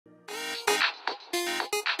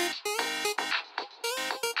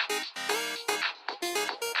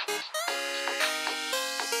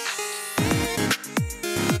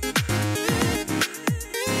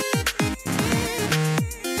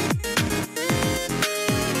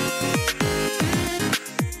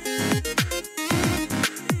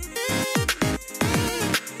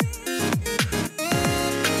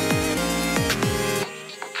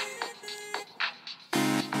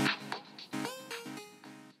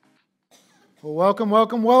Well, welcome,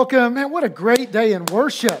 welcome, welcome. Man, what a great day in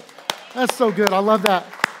worship. That's so good. I love that.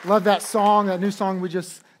 Love that song, that new song we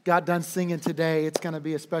just got done singing today. It's going to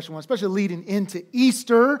be a special one, especially leading into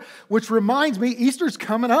Easter, which reminds me, Easter's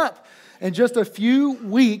coming up in just a few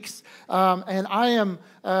weeks. And I'm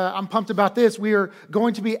pumped about this. We are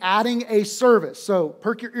going to be adding a service. So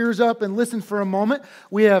perk your ears up and listen for a moment.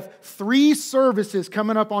 We have 3 services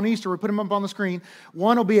coming up on Easter. We'll put them up on the screen.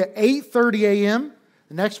 One will be at 8:30 a.m.,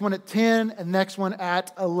 the next one at 10, and the next one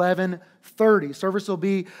at 11:30. Service will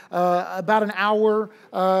be about an hour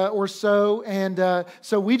or so, and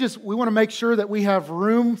so we want to make sure that we have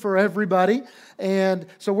room for everybody, and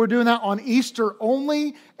so we're doing that on Easter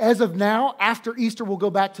only. As of now, after Easter, we'll go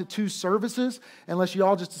back to 2 services, unless you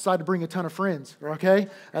all just decide to bring a ton of friends, okay?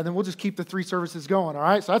 And then we'll just keep the 3 services going, all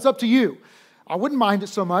right? So that's up to you. I wouldn't mind it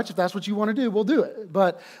so much. If that's what you want to do, we'll do it,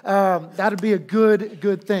 but that'd be a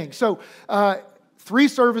good thing. So 3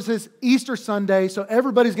 services, Easter Sunday, so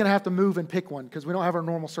everybody's going to have to move and pick one because we don't have our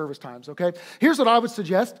normal service times, okay? Here's what I would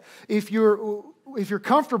suggest. If you're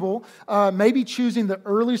comfortable, maybe choosing the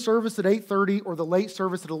early service at 8:30 or the late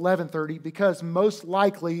service at 11:30, because most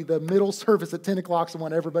likely the middle service at 10 o'clock is the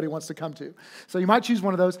one everybody wants to come to. So you might choose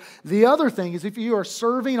one of those. The other thing is if you are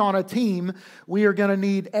serving on a team, we are going to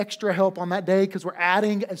need extra help on that day because we're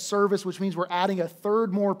adding a service, which means we're adding a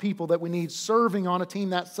third more people that we need serving on a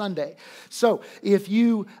team that Sunday. So if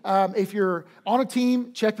you're on a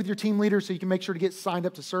team, check with your team leader so you can make sure to get signed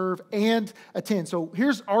up to serve and attend. So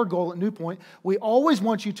here's our goal at NewPoint. We always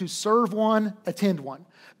want you to serve one, attend one,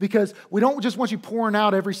 because we don't just want you pouring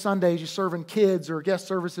out every Sunday as you're serving kids or guest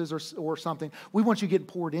services or something. We want you getting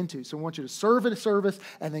poured into. So we want you to serve at a service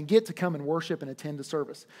and then get to come and worship and attend the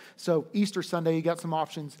service. So Easter Sunday, you got some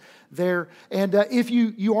options there. And if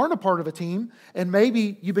you aren't a part of a team, and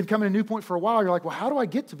maybe you've been coming to NewPoint for a while, you're like, well, how do I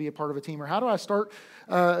get to be a part of a team? Or how do I start,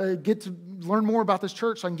 get to learn more about this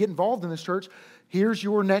church so I can get involved in this church? Here's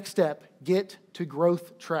your next step. Get to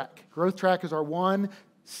Growth Track. Growth Track is our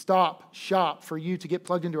one-stop shop for you to get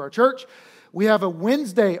plugged into our church. We have a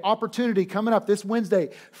Wednesday opportunity coming up this Wednesday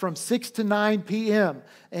from 6 to 9 p.m.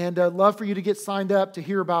 And I'd love for you to get signed up to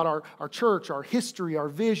hear about our church, our history, our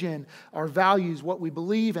vision, our values, what we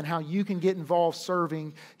believe, and how you can get involved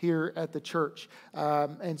serving here at the church.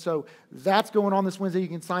 And so that's going on this Wednesday. You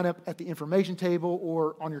can sign up at the information table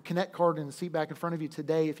or on your Connect card in the seat back in front of you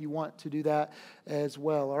today if you want to do that as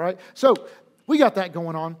well. All right? So we got that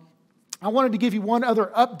going on. I wanted to give you one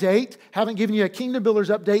other update. Haven't given you a Kingdom Builders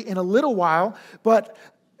update in a little while, but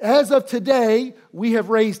as of today, we have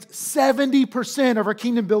raised 70% of our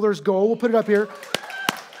Kingdom Builders goal. We'll put it up here.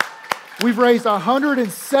 We've raised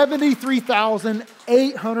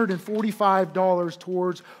 $173,845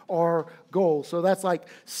 towards our goal. So that's like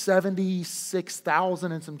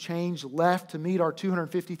 $76,000 and some change left to meet our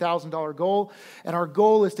 $250,000 goal. And our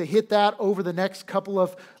goal is to hit that over the next couple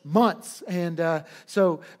of months. And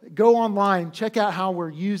so go online, check out how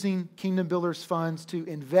we're using Kingdom Builders funds to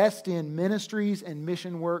invest in ministries and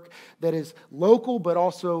mission work that is local, but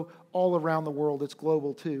also all around the world. It's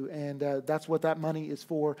global too, and that's what that money is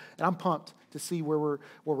for. And I'm pumped to see where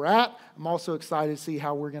we're at. I'm also excited to see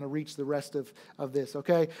how we're going to reach the rest of this,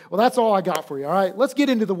 okay? Well, that's all I got for you, all right? Let's get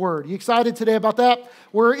into the Word. You excited today about that?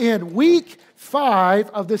 We're in week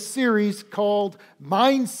 5 of this series called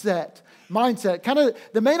Mindset. Kind of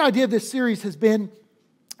the main idea of this series has been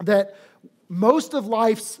that most of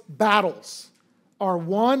life's battles are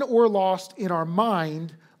won or lost in our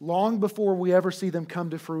mind long before we ever see them come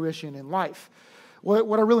to fruition in life.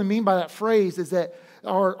 What I really mean by that phrase is that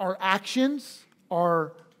our actions,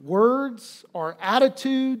 our words, our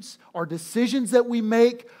attitudes, our decisions that we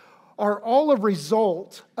make are all a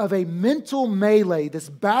result of a mental melee, this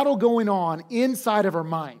battle going on inside of our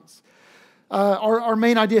minds. Our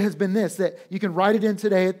main idea has been this, that you can write it in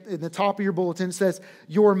today in the top of your bulletin. It says,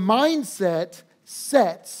 your mindset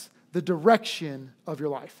sets the direction of your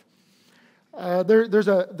life. There's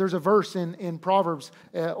a verse in Proverbs,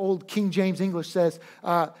 old King James English says,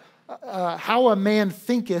 how a man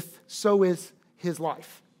thinketh, so is his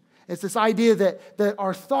life. It's this idea that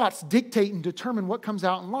our thoughts dictate and determine what comes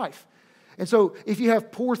out in life. And so if you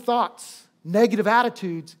have poor thoughts, negative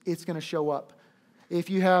attitudes, it's going to show up. If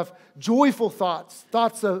you have joyful thoughts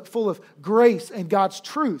full of grace and God's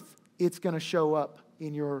truth, it's going to show up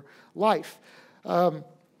in your life. And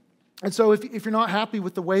so if you're not happy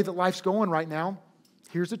with the way that life's going right now,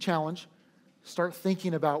 here's a challenge. Start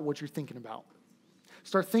thinking about what you're thinking about.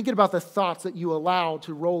 start thinking about the thoughts that you allow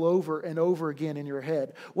to roll over and over again in your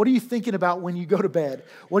head. What are you thinking about when you go to bed?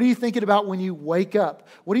 What are you thinking about when you wake up?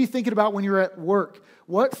 What are you thinking about when you're at work?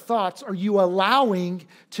 What thoughts are you allowing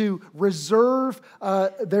to reserve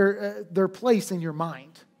their place in your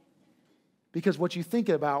mind? Because what you think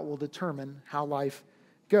about will determine how life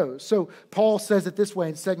goes. So Paul says it this way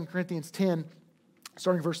in 2 Corinthians 10,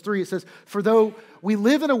 starting verse 3. It says, "For though we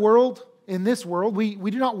live in this world, we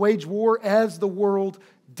do not wage war as the world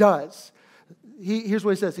does." Here's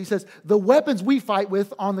what he says. He says, "The weapons we fight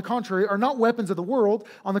with, on the contrary, are not weapons of the world.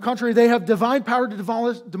 On the contrary, they have divine power to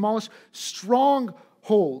demolish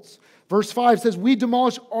strongholds." Verse 5 says, "We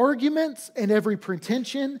demolish arguments and every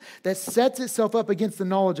pretension that sets itself up against the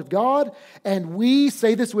knowledge of God. And we,"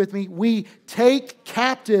 say this with me, "we take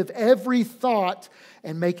captive every thought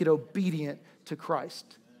and make it obedient to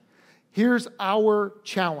Christ." Here's our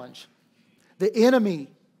challenge. The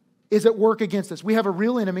enemy is at work against us. We have a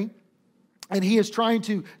real enemy, and he is trying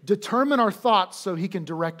to determine our thoughts so he can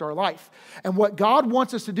direct our life. And what God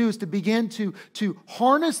wants us to do is to begin to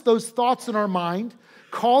harness those thoughts in our mind,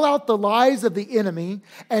 call out the lies of the enemy,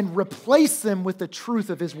 and replace them with the truth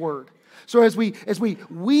of his word. So as we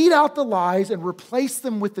weed out the lies and replace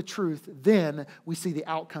them with the truth, then we see the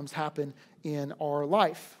outcomes happen in our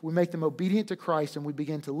life. We make them obedient to Christ, and we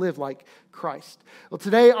begin to live like Christ. Well,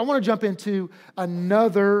 today I want to jump into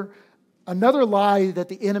another lie that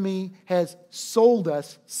the enemy has sold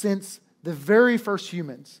us since the very first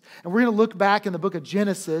humans. And we're going to look back in the book of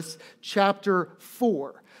Genesis, chapter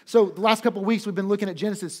 4. So the last couple of weeks we've been looking at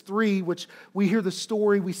Genesis 3, which we hear the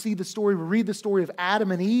story, we see the story, we read the story of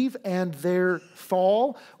Adam and Eve and their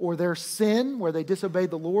fall or their sin where they disobeyed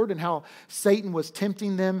the Lord and how Satan was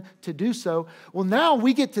tempting them to do so. Well, now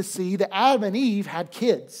we get to see that Adam and Eve had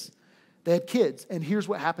kids. They had kids, and here's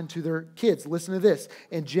what happened to their kids. Listen to this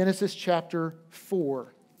in Genesis chapter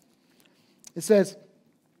 4. It says,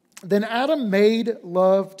 "Then Adam made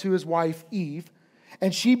love to his wife Eve,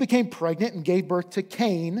 and she became pregnant and gave birth to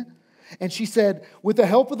Cain. And she said, 'With the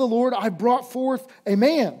help of the Lord, I brought forth a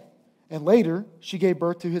man.' And later, she gave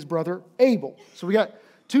birth to his brother Abel." So we got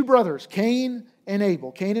two brothers, Cain and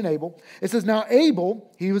Abel. It says, "Now Abel,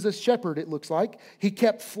 he was a shepherd, it looks like. He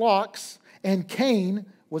kept flocks, and Cain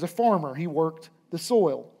was a farmer. He worked the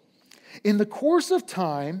soil. In the course of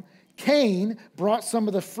time, Cain brought some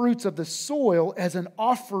of the fruits of the soil as an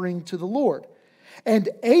offering to the Lord. And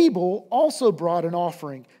Abel also brought an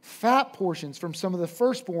offering, fat portions from some of the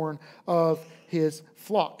firstborn of his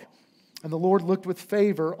flock. And the Lord looked with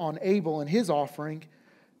favor on Abel and his offering,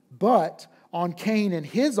 but on Cain and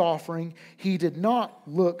his offering he did not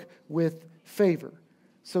look with favor.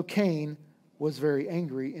 So Cain was very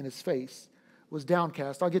angry, and his face was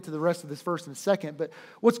downcast." I'll get to the rest of this verse in a second, but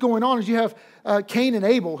what's going on is you have Cain and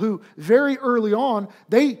Abel, who very early on,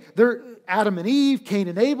 they're Adam and Eve, Cain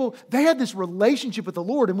and Abel, they had this relationship with the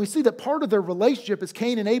Lord, and we see that part of their relationship as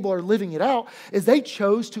Cain and Abel are living it out is they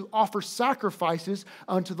chose to offer sacrifices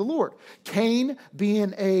unto the Lord. Cain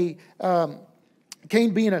being a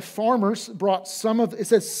farmer brought some of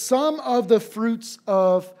the fruits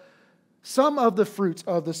of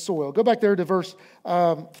the soil. Go back there to verse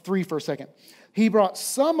 3 for a second. "He brought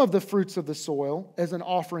some of the fruits of the soil as an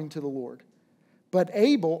offering to the Lord. But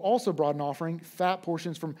Abel also brought an offering, fat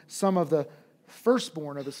portions from some of the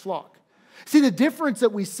firstborn of his flock." See, the difference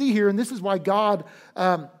that we see here, and this is why God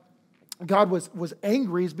was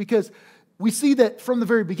angry, is because we see that from the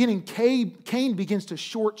very beginning, Cain begins to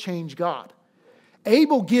shortchange God.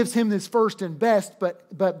 Abel gives him his first and best,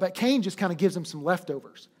 but Cain just kind of gives him some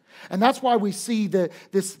leftovers. And that's why we see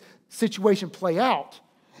this situation play out.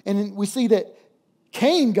 And we see that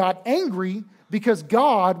Cain got angry because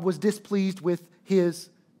God was displeased with his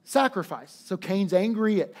sacrifice. So Cain's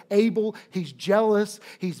angry at Abel. He's jealous.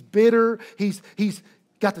 He's bitter. He's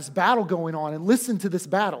got this battle going on. And listen to this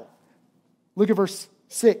battle. Look at verse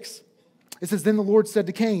 6. It says, "Then the Lord said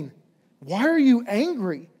to Cain, 'Why are you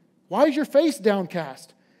angry? Why is your face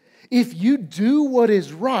downcast? If you do what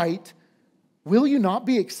is right, will you not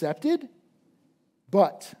be accepted?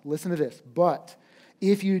 But,'" listen to this, "'but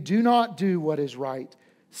if you do not do what is right,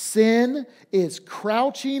 sin is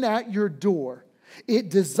crouching at your door. It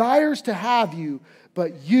desires to have you,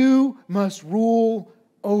 but you must rule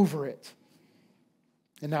over it.'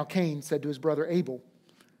 And now Cain said to his brother Abel,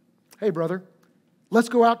 'Hey, brother, let's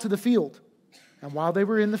go out to the field.' And while they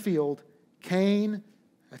were in the field, Cain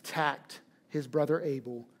attacked his brother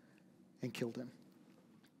Abel and killed him."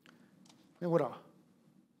 And what a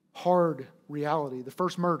hard reality. The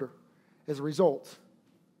first murder as a result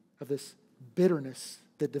of this bitterness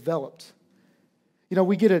that developed. You know,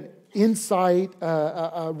 we get insight,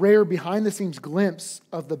 a rare behind-the-scenes glimpse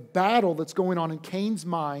of the battle that's going on in Cain's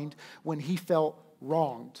mind when he felt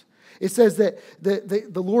wronged. It says that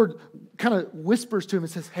the Lord kind of whispers to him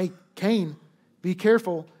and says, hey, Cain, be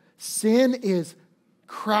careful. Sin is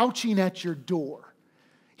crouching at your door.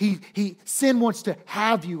 Sin wants to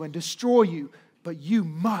have you and destroy you, but you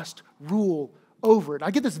must rule over it. I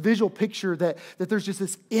get this visual picture that there's just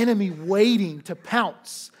this enemy waiting to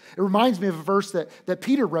pounce. It reminds me of a verse that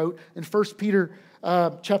Peter wrote in 1 Peter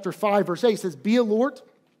chapter 5, verse 8. It says, be alert,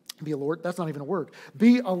 that's not even a word.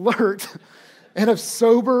 Be alert and of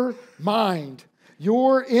sober mind.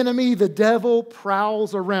 Your enemy, the devil,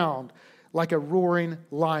 prowls around like a roaring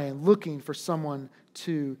lion looking for someone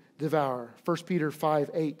to devour. 1 Peter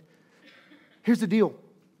 5:8. Here's the deal.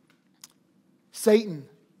 Satan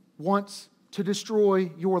wants to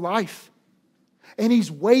destroy your life. And he's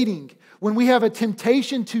waiting. When we have a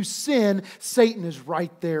temptation to sin, Satan is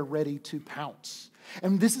right there ready to pounce.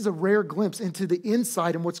 And this is a rare glimpse into the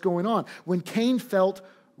inside and what's going on. When Cain felt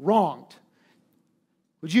wronged,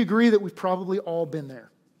 would you agree that we've probably all been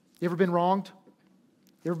there? You ever been wronged?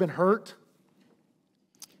 You ever been hurt?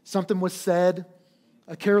 Something was said.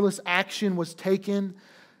 A careless action was taken.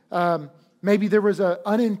 Maybe there was an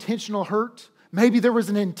unintentional hurt. Maybe there was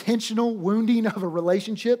an intentional wounding of a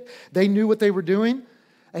relationship. They knew what they were doing,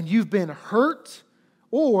 and you've been hurt,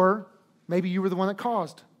 or maybe you were the one that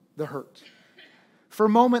caused the hurt. For a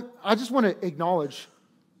moment, I just want to acknowledge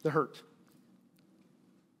the hurt.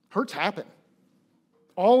 Hurts happen.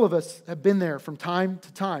 All of us have been there from time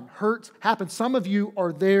to time. Hurts happen. Some of you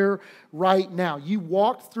are there right now. You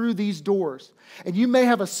walked through these doors, and you may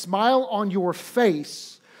have a smile on your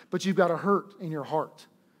face, but you've got a hurt in your heart.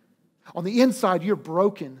 On the inside, you're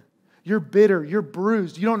broken. You're bitter. You're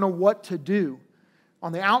bruised. You don't know what to do.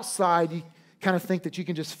 On the outside, you kind of think that you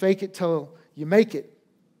can just fake it till you make it.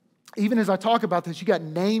 Even as I talk about this, you got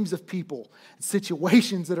names of people,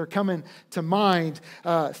 situations that are coming to mind,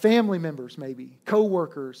 family members maybe,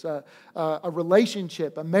 co-workers, a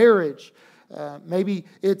relationship, a marriage. Maybe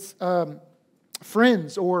it's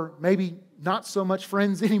friends, or maybe not so much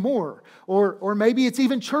friends anymore. Or maybe it's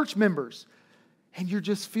even church members. And you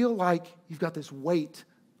just feel like you've got this weight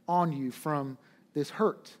on you from this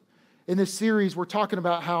hurt. In this series, we're talking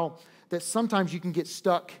about how that sometimes you can get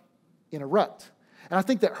stuck in a rut. And I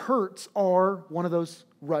think that hurts are one of those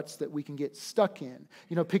ruts that we can get stuck in.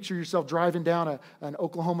 You know, picture yourself driving down an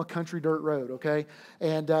Oklahoma country dirt road, okay?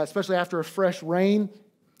 And especially after a fresh rain,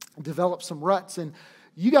 develop some ruts. And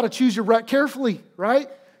you got to choose your rut carefully, right?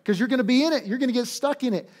 Because you're going to be in it. You're going to get stuck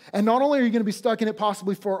in it. And not only are you going to be stuck in it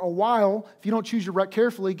possibly for a while, if you don't choose your rut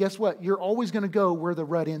carefully, guess what? You're always going to go where the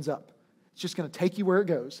rut ends up. It's just going to take you where it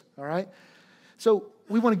goes, all right? So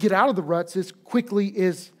we want to get out of the ruts as quickly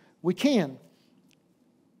as we can.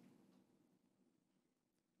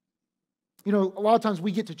 You know, a lot of times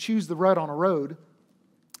we get to choose the rut on a road,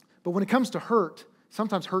 but when it comes to hurt,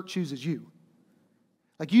 sometimes hurt chooses you.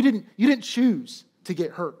 Like you didn't choose to get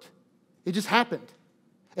hurt. It just happened.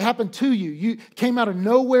 It happened to you. You came out of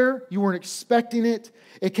nowhere. You weren't expecting it.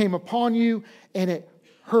 It came upon you, and it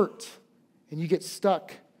hurt. And you get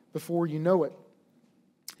stuck before you know it.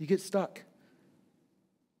 You get stuck.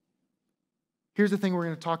 Here's the thing we're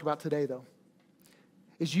going to talk about today, though,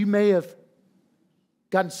 is you may have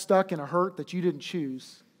gotten stuck in a hurt that you didn't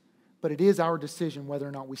choose, but it is our decision whether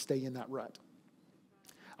or not we stay in that rut.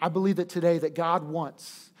 I believe that today that God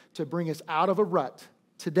wants to bring us out of a rut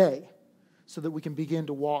today so that we can begin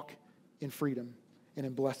to walk in freedom and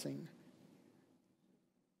in blessing.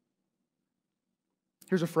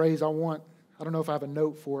 Here's a phrase I don't know if I have a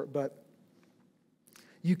note for it, but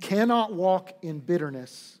you cannot walk in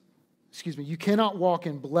bitterness. You cannot walk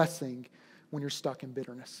in blessing when you're stuck in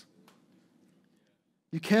bitterness.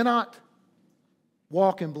 You cannot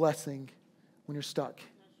walk in blessing when you're stuck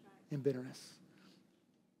in bitterness.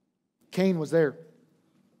 Cain was there.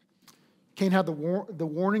 Cain had the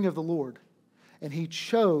warning of the Lord, and he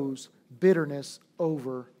chose bitterness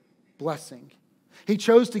over blessing. He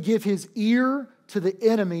chose to give his ear to the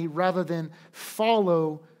enemy rather than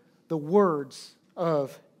follow the words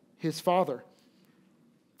of his Father.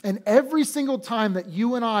 And every single time that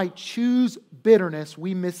you and I choose bitterness,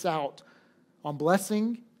 we miss out on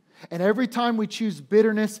blessing. And every time we choose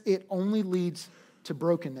bitterness, it only leads to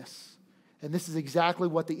brokenness. And this is exactly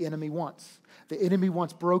what the enemy wants. The enemy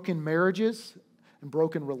wants broken marriages and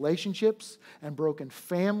broken relationships and broken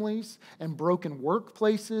families and broken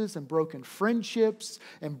workplaces and broken friendships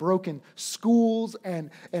and broken schools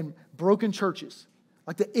and broken churches.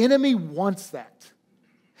 Like the enemy wants that.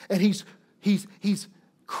 And he's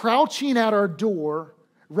crouching at our door,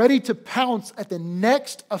 ready to pounce at the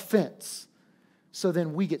next offense. So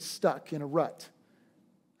then we get stuck in a rut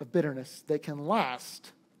of bitterness that can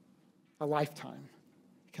last a lifetime.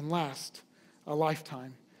 It can last a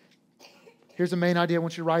lifetime. Here's the main idea I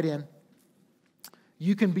want you to write in.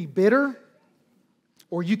 You can be bitter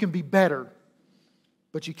or you can be better,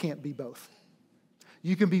 but you can't be both.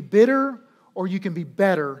 You can be bitter or you can be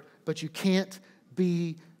better, but you can't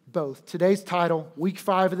be both. Today's title, week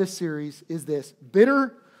 5 of this series, is this: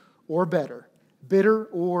 bitter or better? Bitter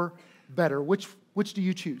or better? Which do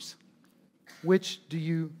you choose? Which do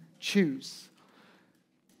you choose?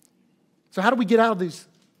 So how do we get out of these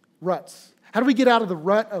ruts? How do we get out of the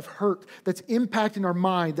rut of hurt that's impacting our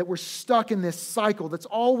mind, that we're stuck in this cycle? That's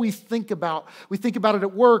all we think about. We think about it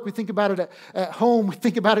at work. We think about it at home. We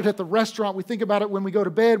think about it at the restaurant. We think about it when we go to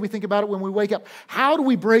bed. We think about it when we wake up. How do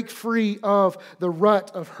we break free of the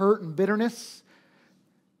rut of hurt and bitterness?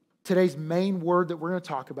 Today's main word that we're going to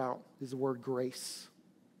talk about is the word grace.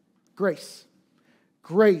 Grace.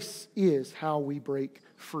 Grace is how we break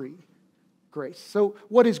free. Grace. So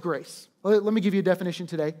what is grace? Let me give you a definition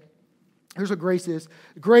today. Here's what grace is.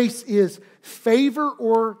 Grace is favor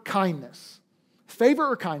or kindness. Favor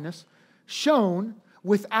or kindness shown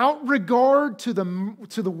without regard to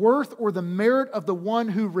the worth or the merit of the one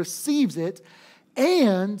who receives it,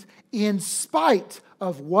 and in spite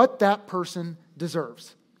of what that person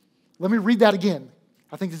deserves. Let me read that again.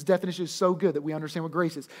 I think this definition is so good that we understand what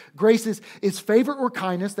grace is. Grace is favor or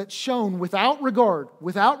kindness that's shown without regard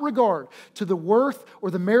to the worth or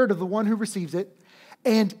the merit of the one who receives it,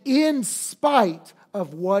 and in spite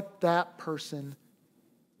of what that person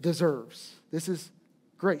deserves. This is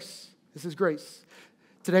grace. This is grace.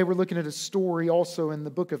 Today we're looking at a story also in the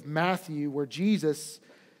book of Matthew where Jesus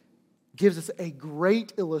gives us a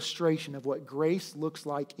great illustration of what grace looks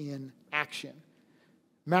like in action.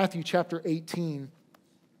 Matthew chapter 18,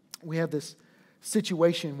 we have this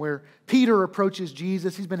situation where Peter approaches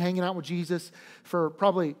Jesus. He's been hanging out with Jesus for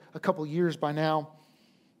probably a couple years by now.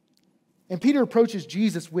 And Peter approaches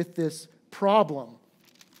Jesus with this problem.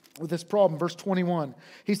 Verse 21.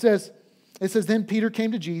 It says, then Peter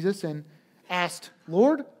came to Jesus and asked,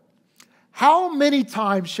 Lord, how many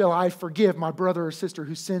times shall I forgive my brother or sister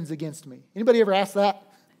who sins against me? Anybody ever ask that?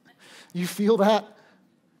 You feel that?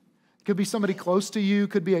 Could be somebody close to you,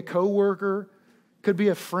 could be a coworker, could be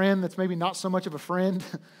a friend that's maybe not so much of a friend.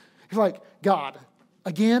 You're like, God,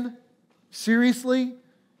 again? Seriously?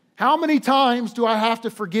 How many times do I have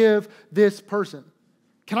to forgive this person?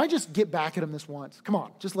 Can I just get back at him this once? Come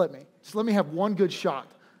on, just let me have one good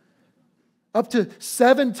shot. Up to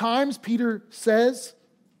 7 times, Peter says,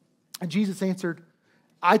 and Jesus answered,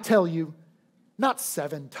 I tell you, not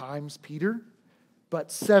 7 times, Peter,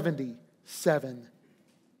 but 77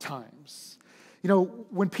 times. You know,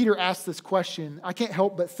 when Peter asks this question, I can't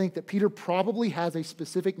help but think that Peter probably has a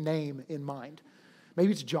specific name in mind.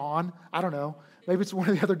 Maybe it's John, I don't know. Maybe it's one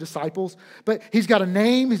of the other disciples. But he's got a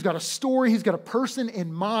name, he's got a story, he's got a person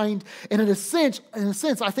in mind. And in a sense,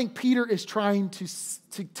 I think Peter is trying to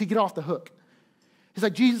get off the hook. He's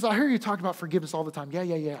like, Jesus, I hear you talking about forgiveness all the time.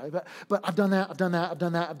 Yeah. But I've done that.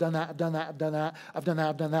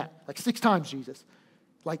 Like 6 times, Jesus.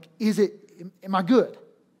 Like, am I good?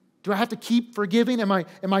 Do I have to keep forgiving? Am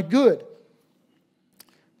I good?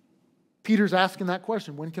 Peter's asking that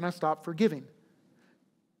question. When can I stop forgiving?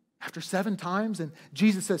 After 7 times, and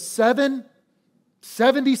Jesus says 7,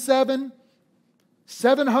 77,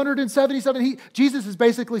 777. Jesus is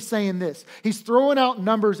basically saying this. He's throwing out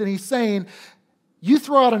numbers and he's saying, you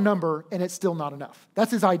throw out a number and it's still not enough.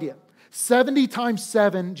 That's his idea. 70 times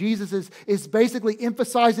 7, Jesus is basically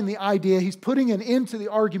emphasizing the idea. He's putting an end to the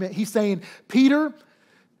argument. He's saying, Peter,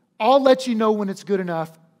 I'll let you know when it's good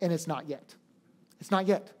enough, and it's not yet. It's not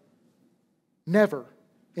yet. Never,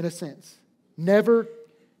 in a sense. Never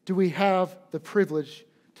do we have the privilege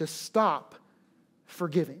to stop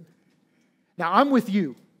forgiving. Now, I'm with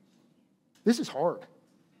you. This is hard.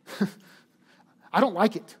 I don't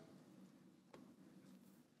like it.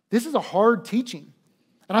 This is a hard teaching.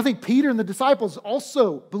 And I think Peter and the disciples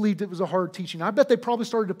also believed it was a hard teaching. I bet they probably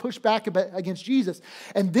started to push back against Jesus.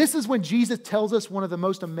 And this is when Jesus tells us one of the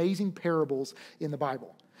most amazing parables in the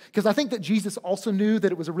Bible. Because I think that Jesus also knew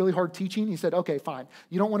that it was a really hard teaching. He said, okay, fine.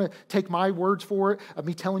 You don't want to take my words for it of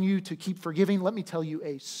me telling you to keep forgiving. Let me tell you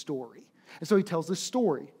a story. And so he tells this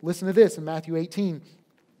story. Listen to this in Matthew 18,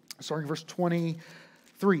 starting verse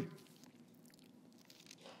 23.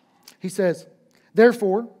 He says,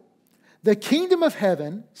 therefore, the kingdom of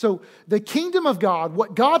heaven, so the kingdom of God,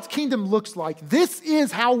 what God's kingdom looks like, this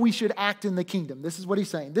is how we should act in the kingdom. This is what he's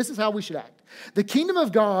saying. This is how we should act. The kingdom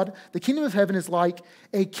of God, the kingdom of heaven is like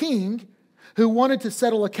a king who wanted to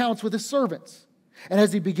settle accounts with his servants. And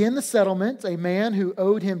as he began the settlement, a man who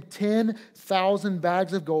owed him 10,000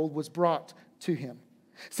 bags of gold was brought to him.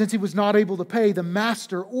 Since he was not able to pay, the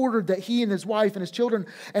master ordered that he and his wife and his children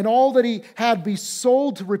and all that he had be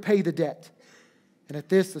sold to repay the debt. And at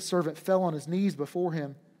this, the servant fell on his knees before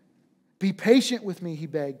him. "Be patient with me," he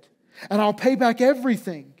begged, "and I'll pay back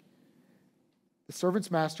everything." The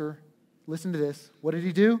servant's master, listen to this, what did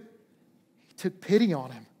he do? He took pity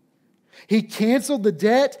on him. He canceled the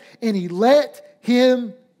debt and he let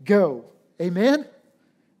him go. Amen?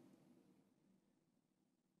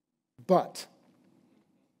 But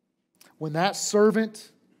when that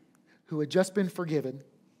servant who had just been forgiven,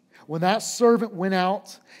 when that servant went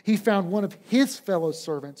out, he found one of his fellow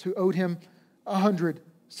servants who owed him 100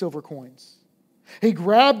 silver coins. He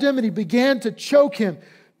grabbed him and he began to choke him.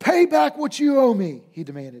 "Pay back what you owe me," he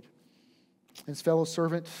demanded. And his fellow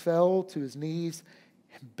servant fell to his knees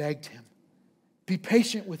and begged him, "Be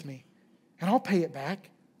patient with me, and I'll pay it back."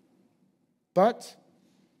 But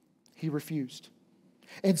he refused.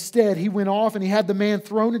 Instead, he went off and he had the man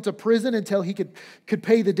thrown into prison until he could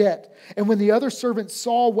pay the debt. And when the other servants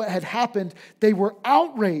saw what had happened, they were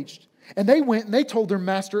outraged. And they went and they told their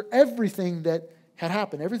master everything that had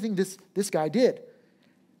happened, everything this guy did.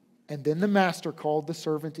 And then the master called the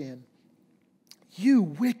servant in. "You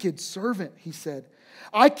wicked servant," he said,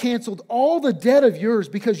 "I canceled all the debt of yours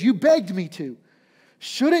because you begged me to.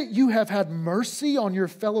 Shouldn't you have had mercy on your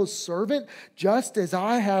fellow servant just as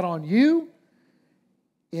I had on you?"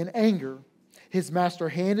 In anger, his master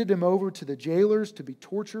handed him over to the jailers to be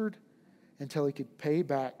tortured until he could pay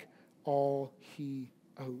back all he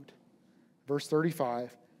owed. Verse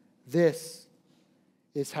 35, "This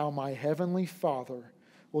is how my heavenly Father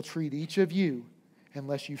will treat each of you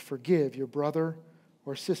unless you forgive your brother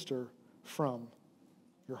or sister from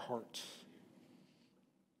your heart."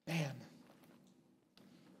 Man,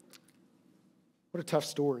 what a tough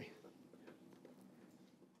story.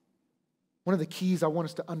 One of the keys I want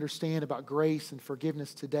us to understand about grace and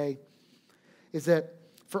forgiveness today is that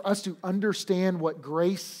for us to understand what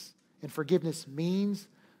grace and forgiveness means,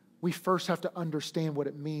 we first have to understand what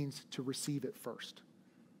it means to receive it first.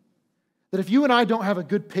 That if you and I don't have a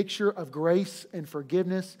good picture of grace and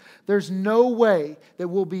forgiveness, there's no way that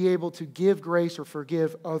we'll be able to give grace or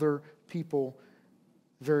forgive other people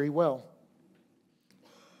very well.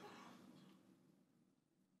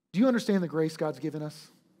 Do you understand the grace God's given us?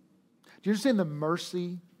 Do you understand the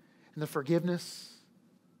mercy and the forgiveness?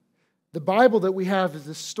 The Bible that we have is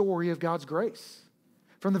the story of God's grace.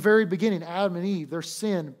 From the very beginning, Adam and Eve, their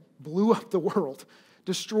sin blew up the world,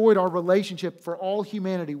 destroyed our relationship for all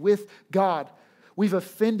humanity with God. We've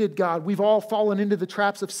offended God. We've all fallen into the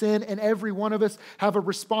traps of sin, and every one of us have a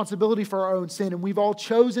responsibility for our own sin, and we've all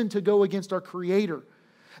chosen to go against our Creator.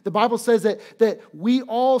 The Bible says that we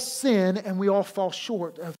all sin and we all fall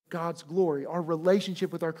short of God's glory. Our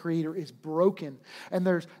relationship with our Creator is broken, and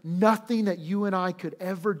there's nothing that you and I could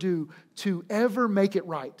ever do to ever make it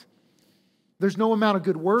right. There's no amount of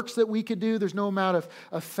good works that we could do. There's no amount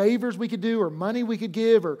of favors we could do or money we could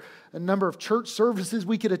give or a number of church services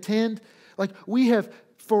we could attend. Like, we have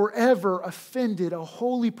forever offended a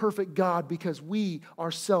holy, perfect God because we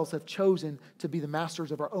ourselves have chosen to be the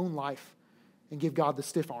masters of our own life and give God the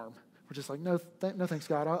stiff arm. We're just like, no thanks,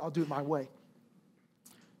 God. I'll do it my way.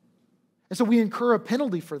 And so we incur a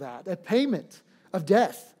penalty for that, a payment of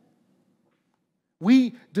death.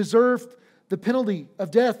 We deserved the penalty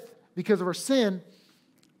of death because of our sin.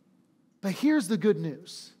 But here's the good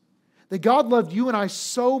news. That God loved you and I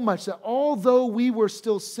so much that although we were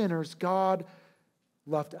still sinners, God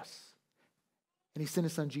loved us. And He sent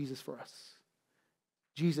His Son Jesus for us.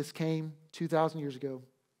 Jesus came 2,000 years ago,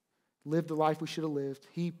 lived the life we should have lived.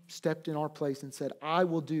 He stepped in our place and said, "I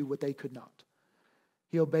will do what they could not."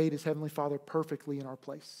 He obeyed His Heavenly Father perfectly in our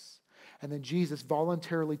place. And then Jesus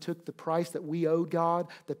voluntarily took the price that we owed God,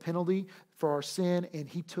 the penalty for our sin, and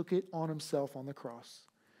He took it on Himself on the cross.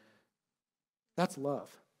 That's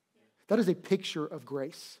love. That is a picture of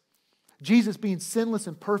grace. Jesus, being sinless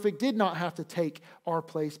and perfect, did not have to take our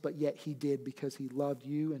place, but yet He did because He loved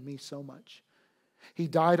you and me so much. He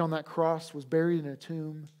died on that cross, was buried in a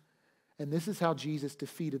tomb, and this is how Jesus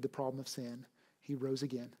defeated the problem of sin. He rose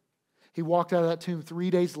again. He walked out of that tomb 3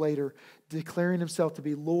 days later, declaring Himself to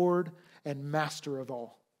be Lord and Master of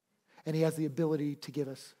all. And He has the ability to give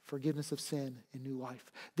us forgiveness of sin and new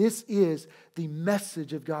life. This is the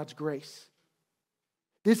message of God's grace.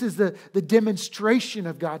 This is the demonstration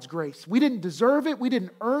of God's grace. We didn't deserve it. We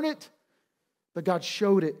didn't earn it. But God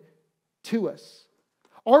showed it to us.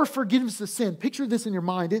 Our forgiveness of sin, picture this in your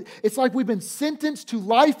mind. It's like we've been sentenced to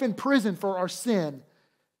life in prison for our sin.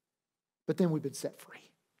 but then we've been set free.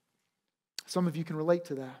 Some of you can relate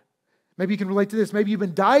to that. Maybe you can relate to this. Maybe you've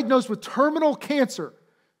been diagnosed with terminal cancer,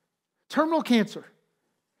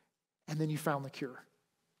 and then you found the cure.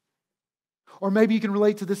 Or maybe you can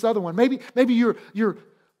relate to this other one. Maybe you're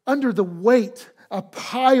under the weight, a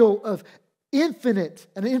pile of an infinite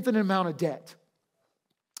amount of debt.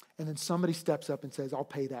 And then somebody steps up and says, I'll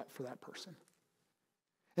pay that for that person.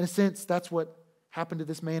 In a sense, that's what happened to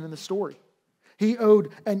this man in the story. He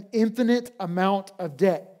owed an infinite amount of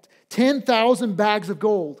debt. 10,000 bags of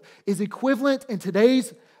gold is equivalent in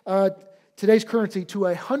today's currency to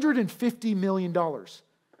 $150 million. All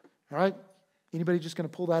right? Anybody just going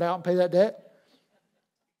to pull that out and pay that debt?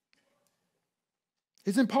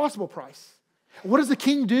 It's an impossible price. What does the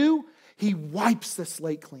king do? He wipes the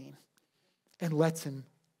slate clean and lets him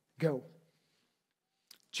go.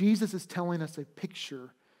 Jesus is telling us a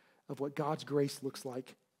picture of what God's grace looks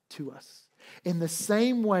like to us. In the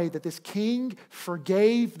same way that this king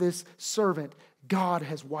forgave this servant, God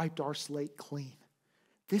has wiped our slate clean.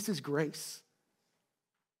 This is grace.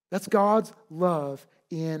 That's God's love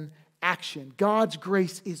in action. God's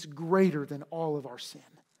grace is greater than all of our sin.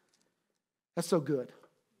 That's so good.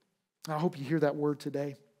 I hope you hear that word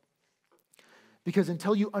today. Because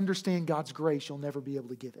until you understand God's grace, you'll never be able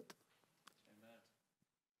to give it. Amen.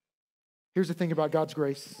 Here's the thing about God's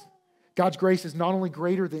grace. God's grace is not only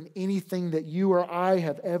greater than anything that you or I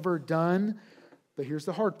have ever done, but here's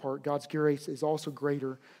the hard part. God's grace is also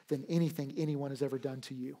greater than anything anyone has ever done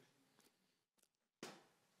to you.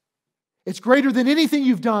 It's greater than anything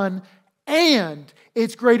you've done, and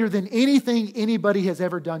it's greater than anything anybody has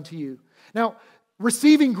ever done to you. Now,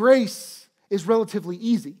 receiving grace is relatively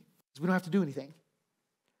easy, because we don't have to do anything.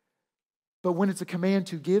 But when it's a command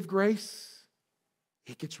to give grace,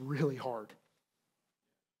 it gets really hard.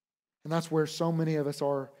 And that's where so many of us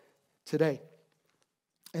are today.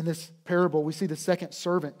 In this parable, we see the second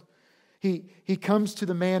servant. He comes to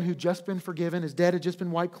the man who'd just been forgiven. His debt had just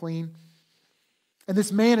been wiped clean. And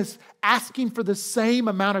this man is asking for the same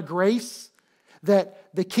amount of grace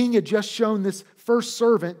that the king had just shown this first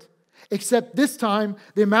servant, except this time,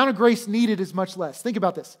 the amount of grace needed is much less. Think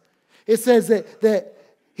about this. It says that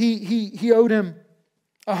he owed him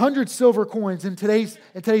 100 silver coins. In today's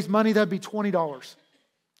money, that'd be $20.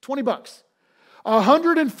 $20.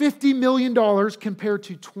 $150 million compared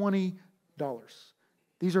to $20.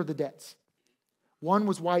 These are the debts. One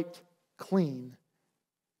was wiped clean,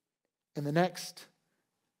 and the next,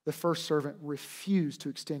 the first servant refused to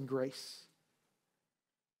extend grace.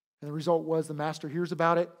 And the result was the master hears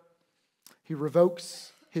about it. He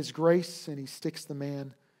revokes his grace, and he sticks the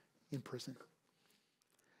man in prison.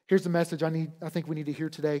 Here's the message I think we need to hear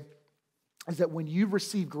today, is that when you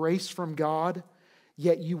receive grace from God,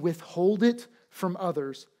 yet you withhold it from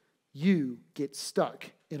others, you get stuck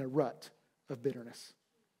in a rut of bitterness.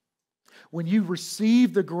 When you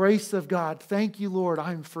receive the grace of God, thank you, Lord,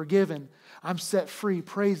 I'm forgiven, I'm set free,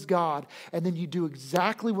 praise God, and then you do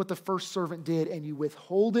exactly what the first servant did and you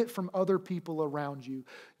withhold it from other people around you,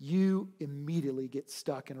 you immediately get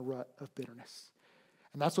stuck in a rut of bitterness.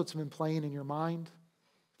 And that's what's been playing in your mind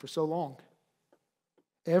for so long.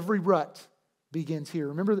 Every rut begins here.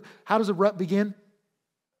 Remember, how does a rut begin?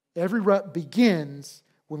 Every rut begins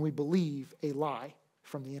when we believe a lie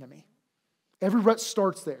from the enemy. Every rut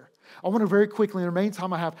starts there. I want to very quickly, in the remaining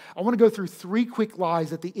time I have, I want to go through 3 quick lies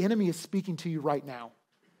that the enemy is speaking to you right now.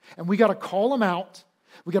 And we got to call them out.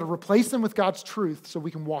 We got to replace them with God's truth so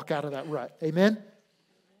we can walk out of that rut. Amen?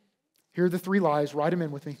 Here are the 3 lies. Write them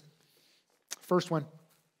in with me. First one,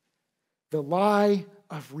 the lie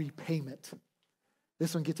of repayment.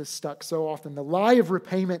 This one gets us stuck so often. The lie of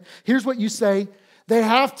repayment. Here's what you say. They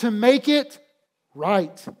have to make it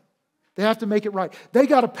right. They have to make it right. They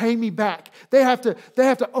got to pay me back. They have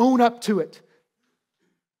to own up to it.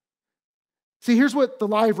 See, here's what the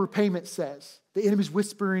lie of repayment says. The enemy's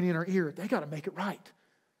whispering in our ear. They got to make it right.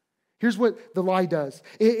 Here's what the lie does.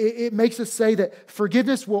 It makes us say that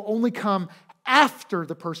forgiveness will only come after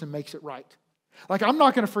the person makes it right. Like, I'm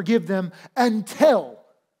not going to forgive them until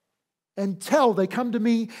they come to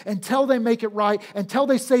me, until they make it right, until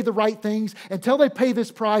they say the right things, until they pay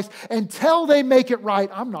this price, until they make it right,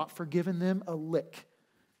 I'm not forgiving them a lick.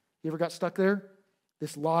 You ever got stuck there?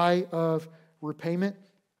 This lie of repayment?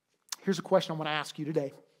 Here's a question I want to ask you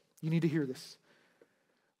today. You need to hear this.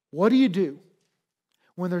 What do you do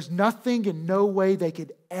when there's nothing and no way they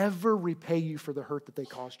could ever repay you for the hurt that they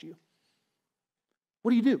caused you?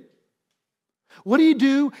 What do you do? What do you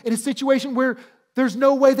do in a situation where there's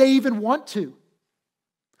no way they even want to?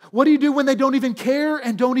 What do you do when they don't even care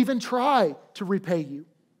and don't even try to repay you?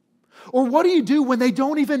 Or what do you do when they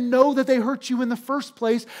don't even know that they hurt you in the first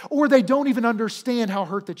place, or they don't even understand how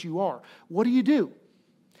hurt that you are? What do?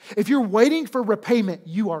 If you're waiting for repayment,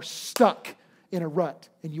 you are stuck in a rut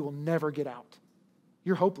and you will never get out.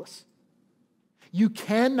 You're hopeless. You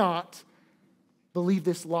cannot believe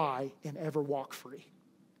this lie and ever walk free.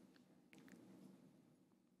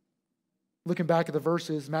 Looking back at the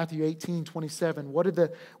verses, Matthew 18:27, what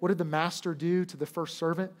did the master do to the first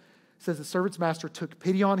servant? It says the servant's master took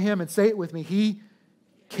pity on him, and say it with me, he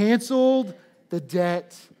canceled the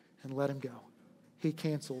debt and let him go. He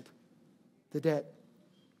canceled the debt.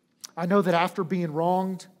 I know that after being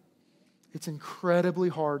wronged, it's incredibly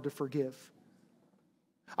hard to forgive.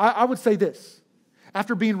 I would say this.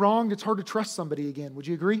 After being wronged, it's hard to trust somebody again. Would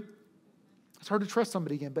you agree? It's hard to trust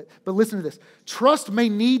somebody again. But listen to this. Trust may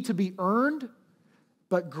need to be earned,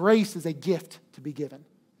 but grace is a gift to be given.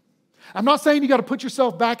 I'm not saying you got to put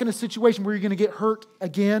yourself back in a situation where you're going to get hurt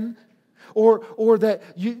again, or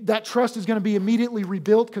that trust is going to be immediately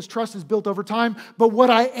rebuilt, because trust is built over time. But what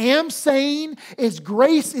I am saying is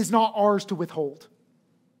grace is not ours to withhold.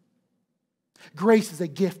 Grace is a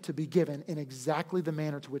gift to be given in exactly the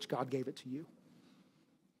manner to which God gave it to you.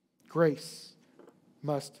 Grace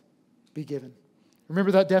must be given.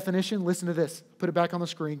 Remember that definition? Listen to this. Put it back on the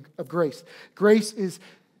screen of grace. Grace is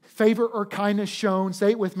favor or kindness shown,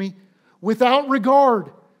 say it with me, without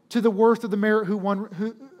regard to the worth of the merit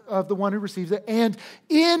of the one who receives it, and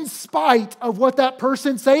in spite of what that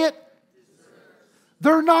person, say it,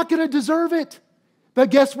 they're not going to deserve it.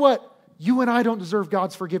 But guess what? You and I don't deserve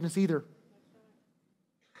God's forgiveness either.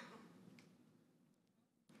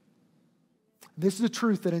 This is a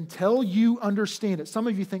truth that until you understand it, some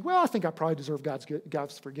of you think, well, I think I probably deserve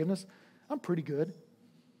God's forgiveness. I'm pretty good.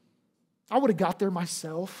 I would have got there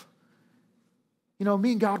myself.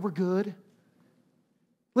 Me and God were good.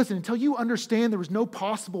 Listen, until you understand there was no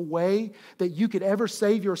possible way that you could ever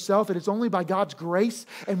save yourself, that it's only by God's grace,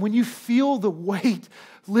 and when you feel the weight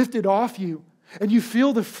lifted off you, and you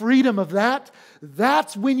feel the freedom of that,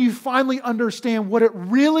 that's when you finally understand what it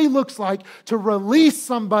really looks like to release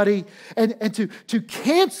somebody and to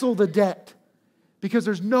cancel the debt, because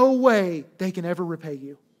there's no way they can ever repay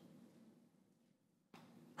you.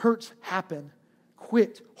 Hurts happen.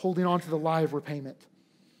 Quit holding on to the lie of repayment.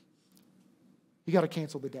 You got to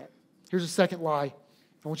cancel the debt. Here's a second lie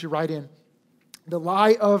I want you to write in. The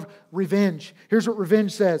lie of revenge. Here's what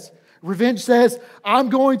revenge says. Revenge says, I'm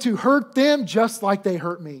going to hurt them just like they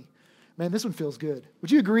hurt me. Man, this one feels good. Would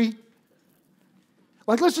you agree?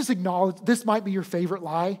 Let's just acknowledge this might be your favorite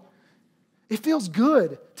lie. It feels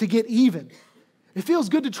good to get even. It feels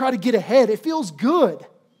good to try to get ahead. It feels good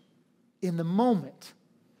in the moment.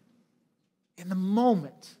 In the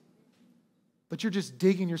moment. But you're just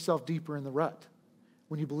digging yourself deeper in the rut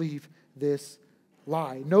when you believe this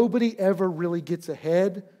lie. Nobody ever really gets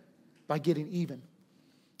ahead by getting even.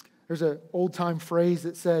 There's an old-time phrase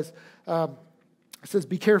that says,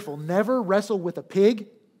 be careful, never wrestle with a pig,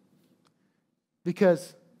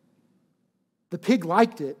 because the pig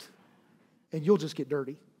liked it and you'll just get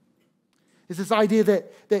dirty. It's this idea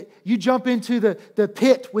that you jump into the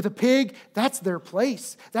pit with a pig, that's their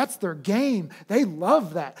place. That's their game. They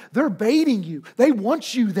love that. They're baiting you. They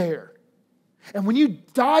want you there. And when you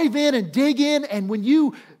dive in and dig in, and when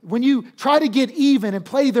you try to get even and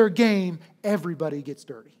play their game, everybody gets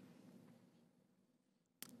dirty.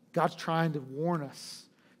 God's trying to warn us,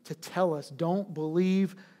 to tell us, don't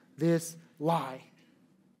believe this lie.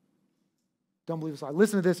 Don't believe this lie.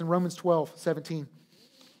 Listen to this in Romans 12:17.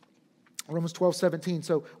 Romans 12:17.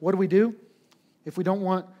 So what do? If we don't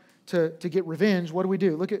want to get revenge, what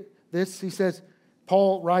do? Look at this. He says,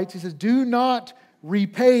 Paul writes, he says, do not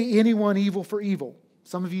repay anyone evil for evil.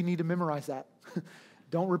 Some of you need to memorize that.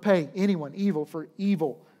 Don't repay anyone evil for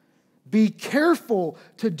evil. Be careful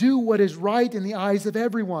to do what is right in the eyes of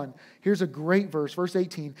everyone. Here's a great verse, verse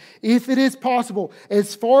 18. If it is possible,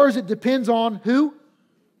 as far as it depends on who?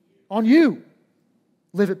 On you.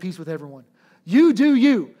 Live at peace with everyone. You do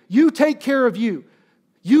you. You take care of you.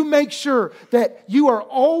 You make sure that you are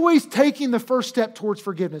always taking the first step towards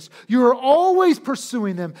forgiveness. You are always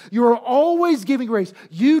pursuing them. You are always giving grace.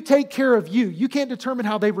 You take care of you. You can't determine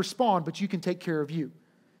how they respond, but you can take care of you.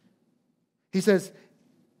 He says,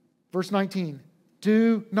 verse 19,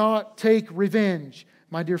 do not take revenge,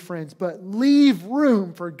 my dear friends, but leave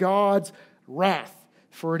room for God's wrath.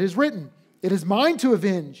 For it is written, it is mine to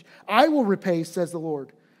avenge. I will repay, says the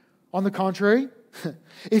Lord. On the contrary,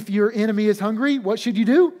 if your enemy is hungry, what should you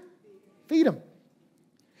do? Feed him.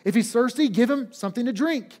 If he's thirsty, give him something to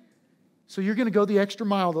drink. So you're going to go the extra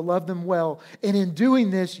mile to love them well. And in doing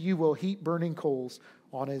this, you will heap burning coals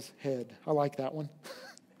on his head. I like that one.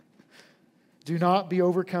 Do not be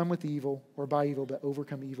overcome with evil or by evil, but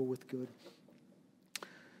overcome evil with good.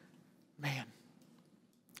 Man,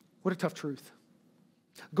 what a tough truth.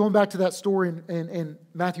 Going back to that story in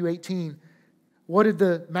Matthew 18, what did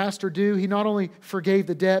the master do? He not only forgave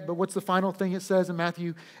the debt, but what's the final thing it says in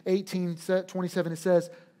Matthew 18:27? It says,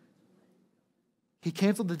 he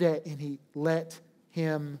canceled the debt and he let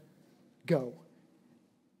him go.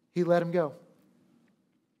 He let him go.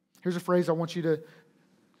 Here's a phrase I want you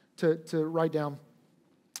to write down.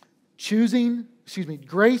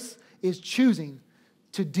 Grace is choosing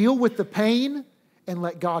to deal with the pain and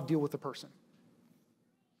let God deal with the person.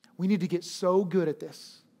 We need to get so good at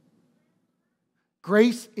this.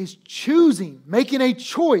 Grace is choosing, making a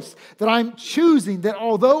choice that I'm choosing that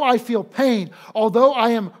although I feel pain, although I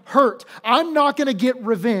am hurt, I'm not going to get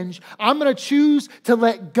revenge. I'm going to choose to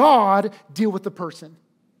let God deal with the person.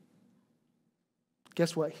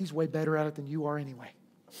 Guess what? He's way better at it than you are anyway.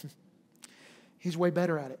 He's way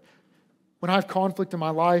better at it. When I have conflict in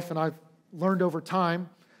my life, and I've learned over time,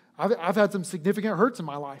 I've had some significant hurts in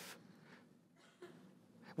my life.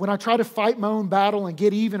 When I try to fight my own battle and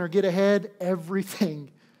get even or get ahead, everything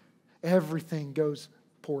goes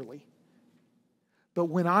poorly. But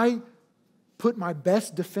when I put my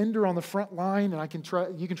best defender on the front line, and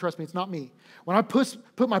you can trust me, it's not me. When I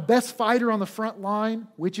put my best fighter on the front line,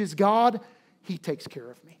 which is God, He takes care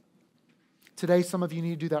of me. Today, some of you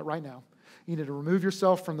need to do that right now. You need to remove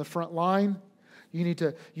yourself from the front line. You need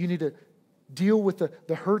to deal with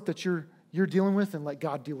the hurt that you're dealing with and let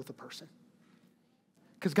God deal with the person.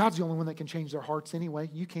 Because God's the only one that can change their hearts anyway.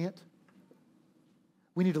 You can't.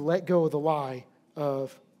 We need to let go of the lie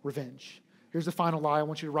of revenge. Here's the final lie I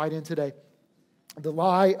want you to write in today. The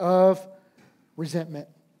lie of resentment.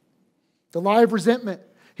 The lie of resentment.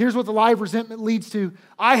 Here's what the lie of resentment leads to.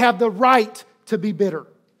 I have the right to be bitter.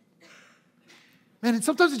 Man, and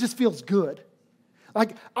sometimes it just feels good.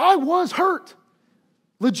 Like, I was hurt.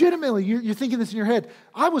 Legitimately, you're thinking this in your head.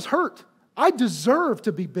 I was hurt. I deserve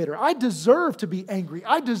to be bitter. I deserve to be angry.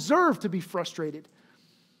 I deserve to be frustrated.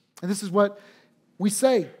 And this is what we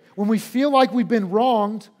say. When we feel like we've been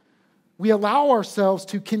wronged, we allow ourselves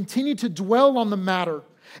to continue to dwell on the matter.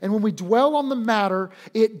 And when we dwell on the matter,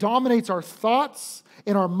 it dominates our thoughts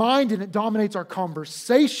in our mind and it dominates our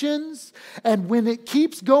conversations. And when it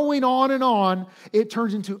keeps going on, it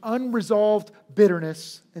turns into unresolved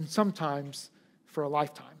bitterness and sometimes for a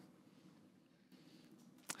lifetime.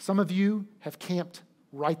 Some of you have camped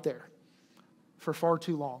right there for far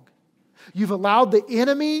too long. You've allowed the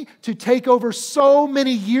enemy to take over so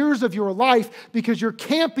many years of your life because you're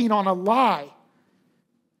camping on a lie.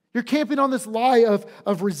 You're camping on this lie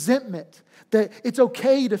of resentment, that it's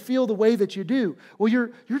okay to feel the way that you do. Well,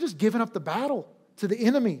 you're just giving up the battle to the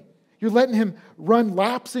enemy. You're letting him run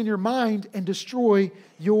laps in your mind and destroy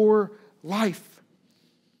your life.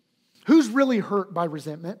 Who's really hurt by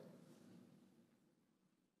resentment?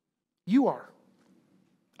 You are.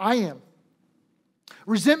 I am.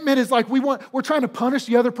 Resentment is like we're trying to punish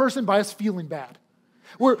the other person by us feeling bad.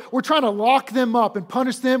 We're trying to lock them up and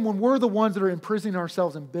punish them when we're the ones that are imprisoning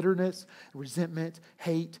ourselves in bitterness, resentment,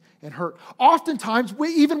 hate, and hurt. Oftentimes,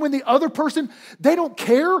 even when the other person, they don't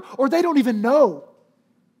care or they don't even know.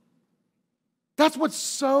 That's what's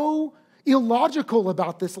so illogical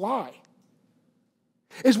about this lie.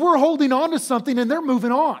 Is we're holding on to something and they're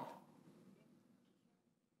moving on.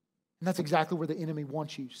 And that's exactly where the enemy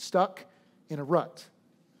wants you, stuck in a rut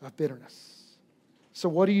of bitterness. So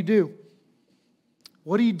what do you do?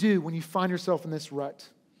 What do you do when you find yourself in this rut?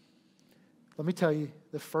 Let me tell you,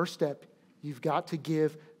 the first step, you've got to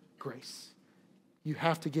give grace. You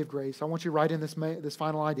have to give grace. I want you to write in this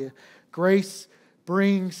final idea. Grace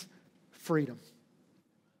brings freedom.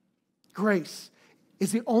 Grace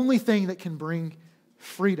is the only thing that can bring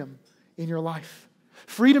freedom in your life.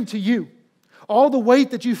 Freedom to you. All the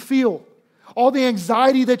weight that you feel, all the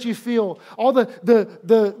anxiety that you feel, all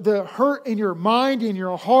the hurt in your mind, in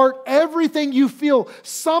your heart, everything you feel,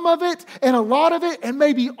 some of it and a lot of it and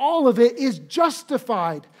maybe all of it is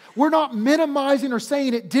justified. We're not minimizing or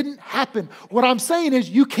saying it didn't happen. What I'm saying is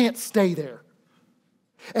you can't stay there.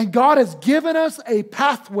 And God has given us a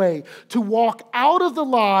pathway to walk out of the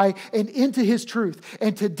lie and into His truth.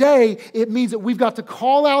 And today it means that we've got to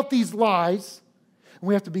call out these lies and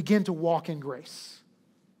we have to begin to walk in grace.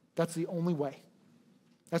 That's the only way.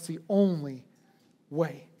 That's the only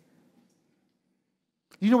way.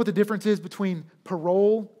 You know what the difference is between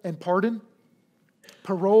parole and pardon?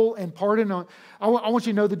 Parole and pardon. I want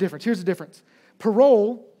you to know the difference. Here's the difference.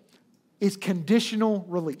 Parole is conditional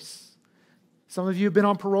release. Some of you have been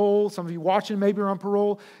on parole. Some of you watching maybe are on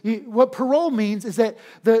parole. What parole means is that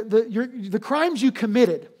the crimes you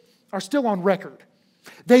committed, are still on record.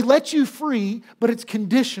 They let you free, but it's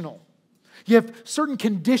conditional. You have certain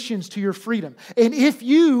conditions to your freedom. And if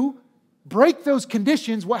you break those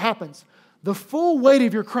conditions, what happens? The full weight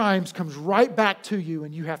of your crimes comes right back to you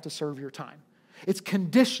and you have to serve your time. It's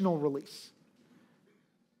conditional release.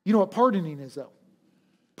 You know what pardoning is, though?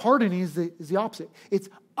 Pardoning is the opposite. It's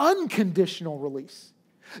unconditional release.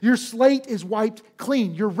 Your slate is wiped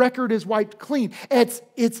clean. Your record is wiped clean. It's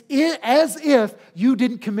as if you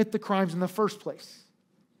didn't commit the crimes in the first place.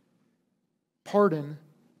 Pardon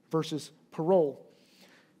versus parole.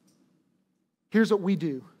 Here's what we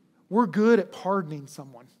do. We're good at pardoning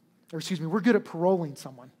someone. We're good at paroling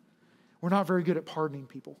someone. We're not very good at pardoning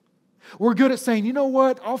people. We're good at saying, you know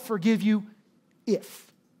what, I'll forgive you if.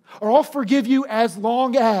 Or I'll forgive you as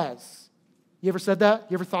long as. You ever said that?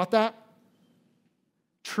 You ever thought that?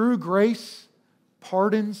 True grace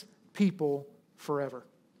pardons people forever.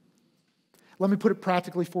 Let me put it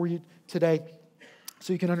practically for you today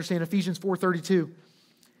so you can understand Ephesians 4:32.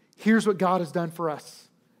 Here's what God has done for us.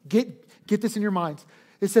 Get this in your minds.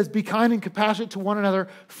 It says, be kind and compassionate to one another,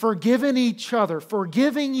 forgiving each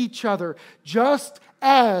other, just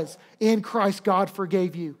as in Christ God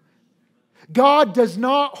forgave you. God does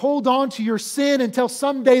not hold on to your sin until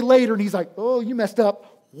someday later, and He's like, oh, you messed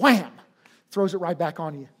up. Wham! Throws it right back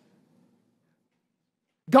on you.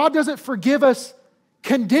 God doesn't forgive us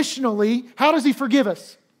conditionally. How does He forgive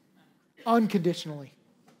us? Unconditionally.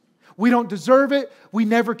 We don't deserve it. We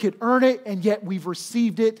never could earn it, and yet we've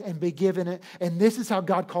received it and been given it. And this is how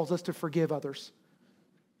God calls us to forgive others.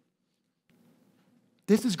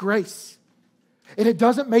 This is grace. And it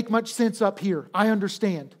doesn't make much sense up here. I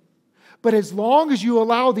understand. But as long as you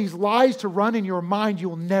allow these lies to run in your mind,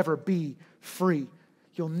 you'll never be free.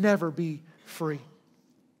 You'll never be free.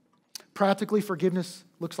 Practically, forgiveness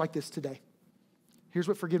looks like this today. Here's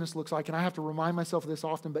what forgiveness looks like, and I have to remind myself of this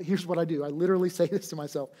often, but here's what I do. I literally say this to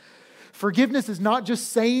myself. Forgiveness is not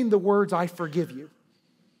just saying the words, I forgive you.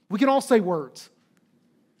 We can all say words.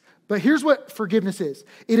 But here's what forgiveness is.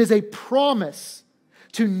 It is a promise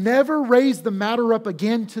to never raise the matter up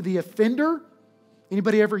again to the offender.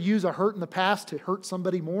 Anybody ever use a hurt in the past to hurt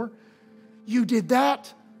somebody more? You did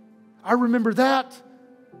that. I remember that.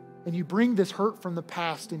 And you bring this hurt from the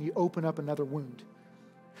past and you open up another wound.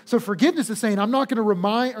 So forgiveness is saying, I'm not going to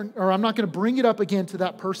remind, or I'm not going to bring it up again to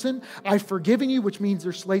that person. I've forgiven you, which means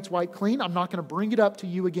their slate's wiped clean. I'm not going to bring it up to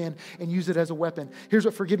you again and use it as a weapon. Here's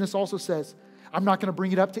what forgiveness also says. I'm not going to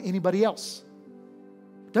bring it up to anybody else.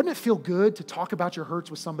 Doesn't it feel good to talk about your hurts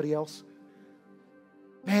with somebody else?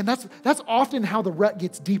 Man, that's often how the rut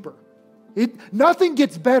gets deeper. Nothing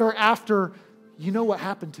gets better after, you know what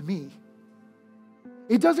happened to me.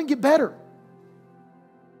 It doesn't get better.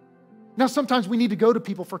 Now, sometimes we need to go to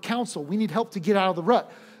people for counsel. We need help to get out of the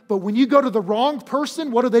rut. But when you go to the wrong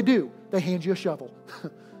person, what do? They hand you a shovel.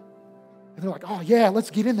 And they're like, oh yeah,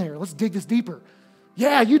 let's get in there. Let's dig this deeper.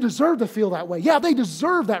 Yeah, you deserve to feel that way. Yeah, they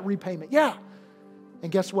deserve that repayment. Yeah.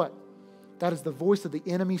 And guess what? That is the voice of the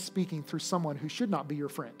enemy speaking through someone who should not be your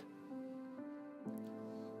friend.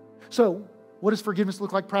 So, what does forgiveness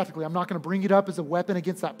look like practically? I'm not going to bring it up as a weapon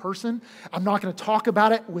against that person. I'm not going to talk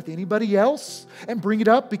about it with anybody else and bring it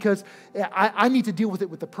up because I need to deal with it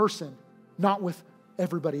with the person, not with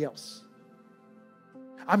everybody else.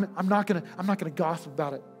 I'm not going to gossip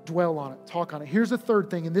about it, dwell on it, talk on it. Here's the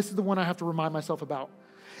third thing, and this is the one I have to remind myself about,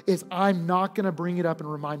 is I'm not going to bring it up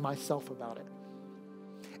and remind myself about it.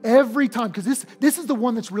 Every time, because this is the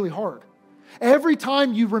one that's really hard. Every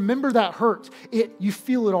time you remember that hurt, you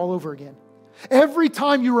feel it all over again. Every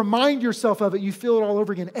time you remind yourself of it, you feel it all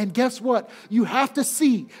over again. And guess what? You have to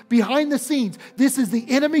see behind the scenes, this is the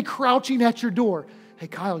enemy crouching at your door. Hey,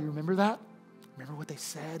 Kyle, you remember that? Remember what they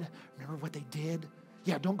said? Remember what they did?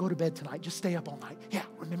 Yeah, don't go to bed tonight. Just stay up all night. Yeah,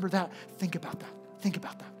 remember that? Think about that. Think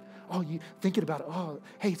about that. Oh, you thinking about it. Oh,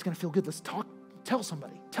 hey, it's going to feel good. Let's talk. Tell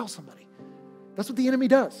somebody. Tell somebody. That's what the enemy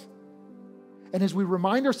does. And as we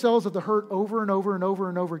remind ourselves of the hurt over and over and over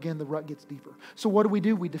and over again, the rut gets deeper. So what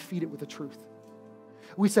do? We defeat it with the truth.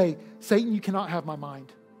 We say, Satan, you cannot have my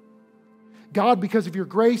mind. God, because of your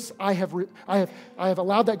grace, I have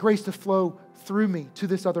allowed that grace to flow through me to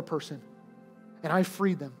this other person. And I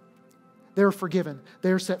freed them. They're forgiven.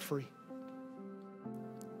 They're set free.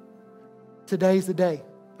 Today's the day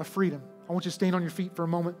of freedom. I want you to stand on your feet for a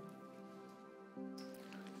moment.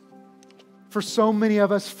 For so many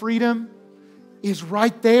of us, freedom is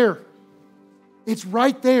right there. It's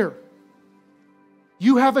right there.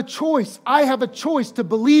 You have a choice. I have a choice to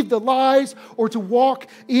believe the lies or to walk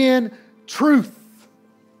in truth.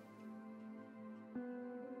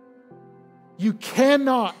 You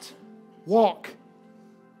cannot walk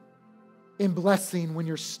in blessing when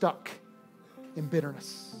you're stuck in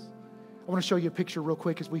bitterness. I want to show you a picture real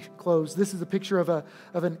quick as we close. This is a picture of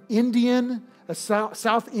an Indian, a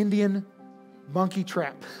South Indian monkey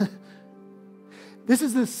trap. This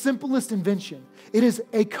is the simplest invention. It is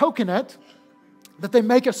a coconut that they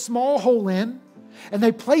make a small hole in, and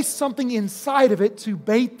they place something inside of it to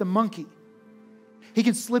bait the monkey. He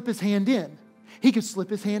can slip his hand in. He can slip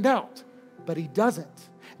his hand out, but he doesn't.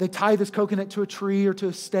 They tie this coconut to a tree or to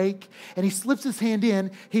a stake, and he slips his hand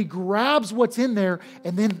in. He grabs what's in there,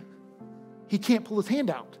 and then he can't pull his hand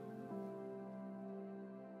out.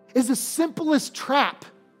 It's the simplest trap.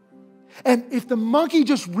 And if the monkey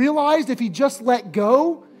just realized if he just let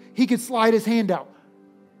go, he could slide his hand out.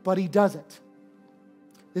 But he doesn't.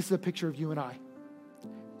 This is a picture of you and I.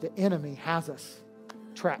 The enemy has us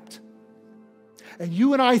trapped. And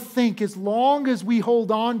you and I think as long as we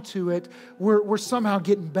hold on to it, we're somehow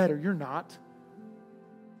getting better. You're not.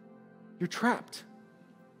 You're trapped.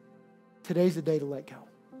 Today's the day to let go.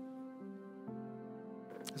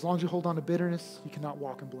 As long as you hold on to bitterness, you cannot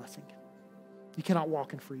walk in blessing. You cannot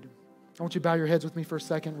walk in freedom. I want you to bow your heads with me for a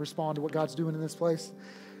second and respond to what God's doing in this place.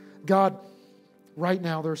 God, right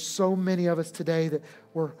now, there are so many of us today that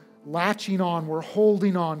we're latching on, we're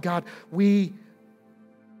holding on. God, we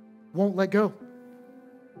won't let go.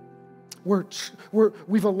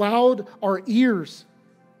 We've allowed our ears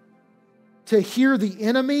to hear the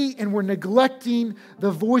enemy, and we're neglecting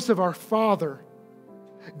the voice of our Father.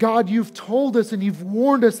 God, you've told us and you've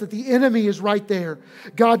warned us that the enemy is right there.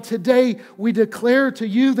 God, today we declare to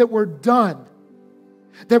you that we're done.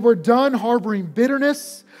 That we're done harboring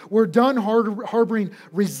bitterness. We're done harboring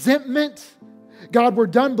resentment. God, we're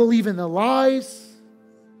done believing the lies.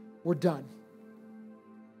 We're done.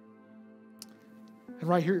 And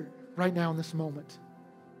right here, right now in this moment,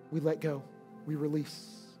 we let go. We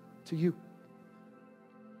release to you.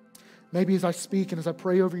 Maybe as I speak and as I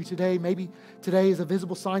pray over you today, maybe today is a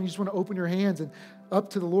visible sign. You just want to open your hands and up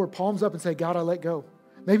to the Lord, palms up, and say, God, I let go.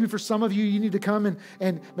 Maybe for some of you, you need to come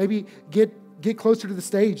and maybe get closer to the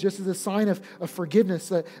stage just as a sign of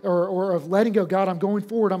forgiveness or of letting go. God, I'm going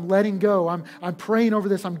forward. I'm letting go. I'm praying over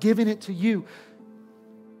this. I'm giving it to you.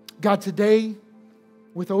 God, today,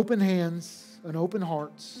 with open hands and open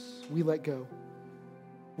hearts, we let go.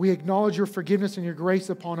 We acknowledge your forgiveness and your grace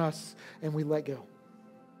upon us, and we let go.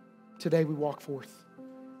 Today we walk forth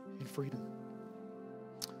in freedom.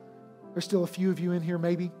 There's still a few of you in here,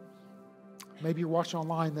 maybe you're watching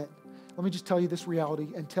online, that let me just tell you this reality.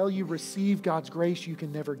 Until you receive God's grace, you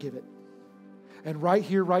can never give it. And right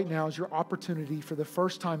here, right now is your opportunity for the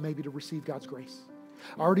first time maybe to receive God's grace.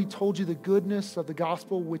 I already told you the goodness of the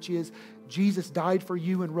gospel, which is Jesus died for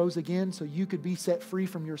you and rose again so you could be set free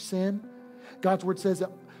from your sin. God's word says that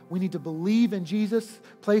we need to believe in Jesus,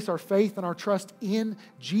 place our faith and our trust in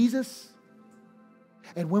Jesus.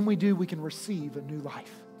 And when we do, we can receive a new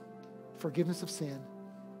life, forgiveness of sin,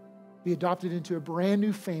 be adopted into a brand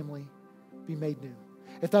new family, be made new.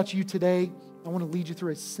 If that's you today, I want to lead you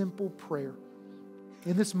through a simple prayer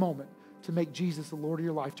in this moment to make Jesus the Lord of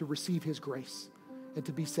your life, to receive his grace and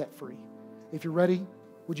to be set free. If you're ready,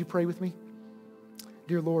 would you pray with me?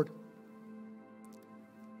 Dear Lord,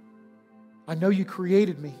 I know you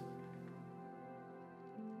created me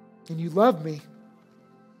and you love me,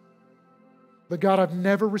 but God, I've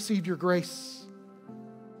never received your grace.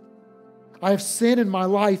 I have sin in my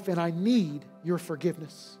life and I need your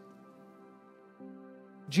forgiveness.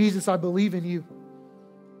 Jesus, I believe in you,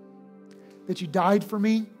 that you died for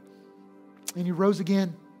me and you rose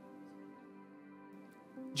again.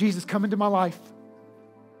 Jesus, come into my life.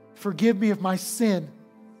 Forgive me of my sin.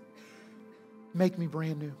 Make me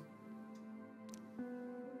brand new.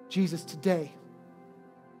 Jesus, today,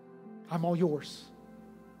 I'm all yours.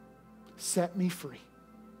 Set me free.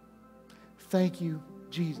 Thank you,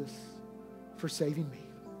 Jesus, for saving me.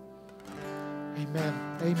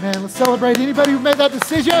 Amen. Amen. Let's celebrate anybody who made that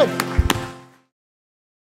decision.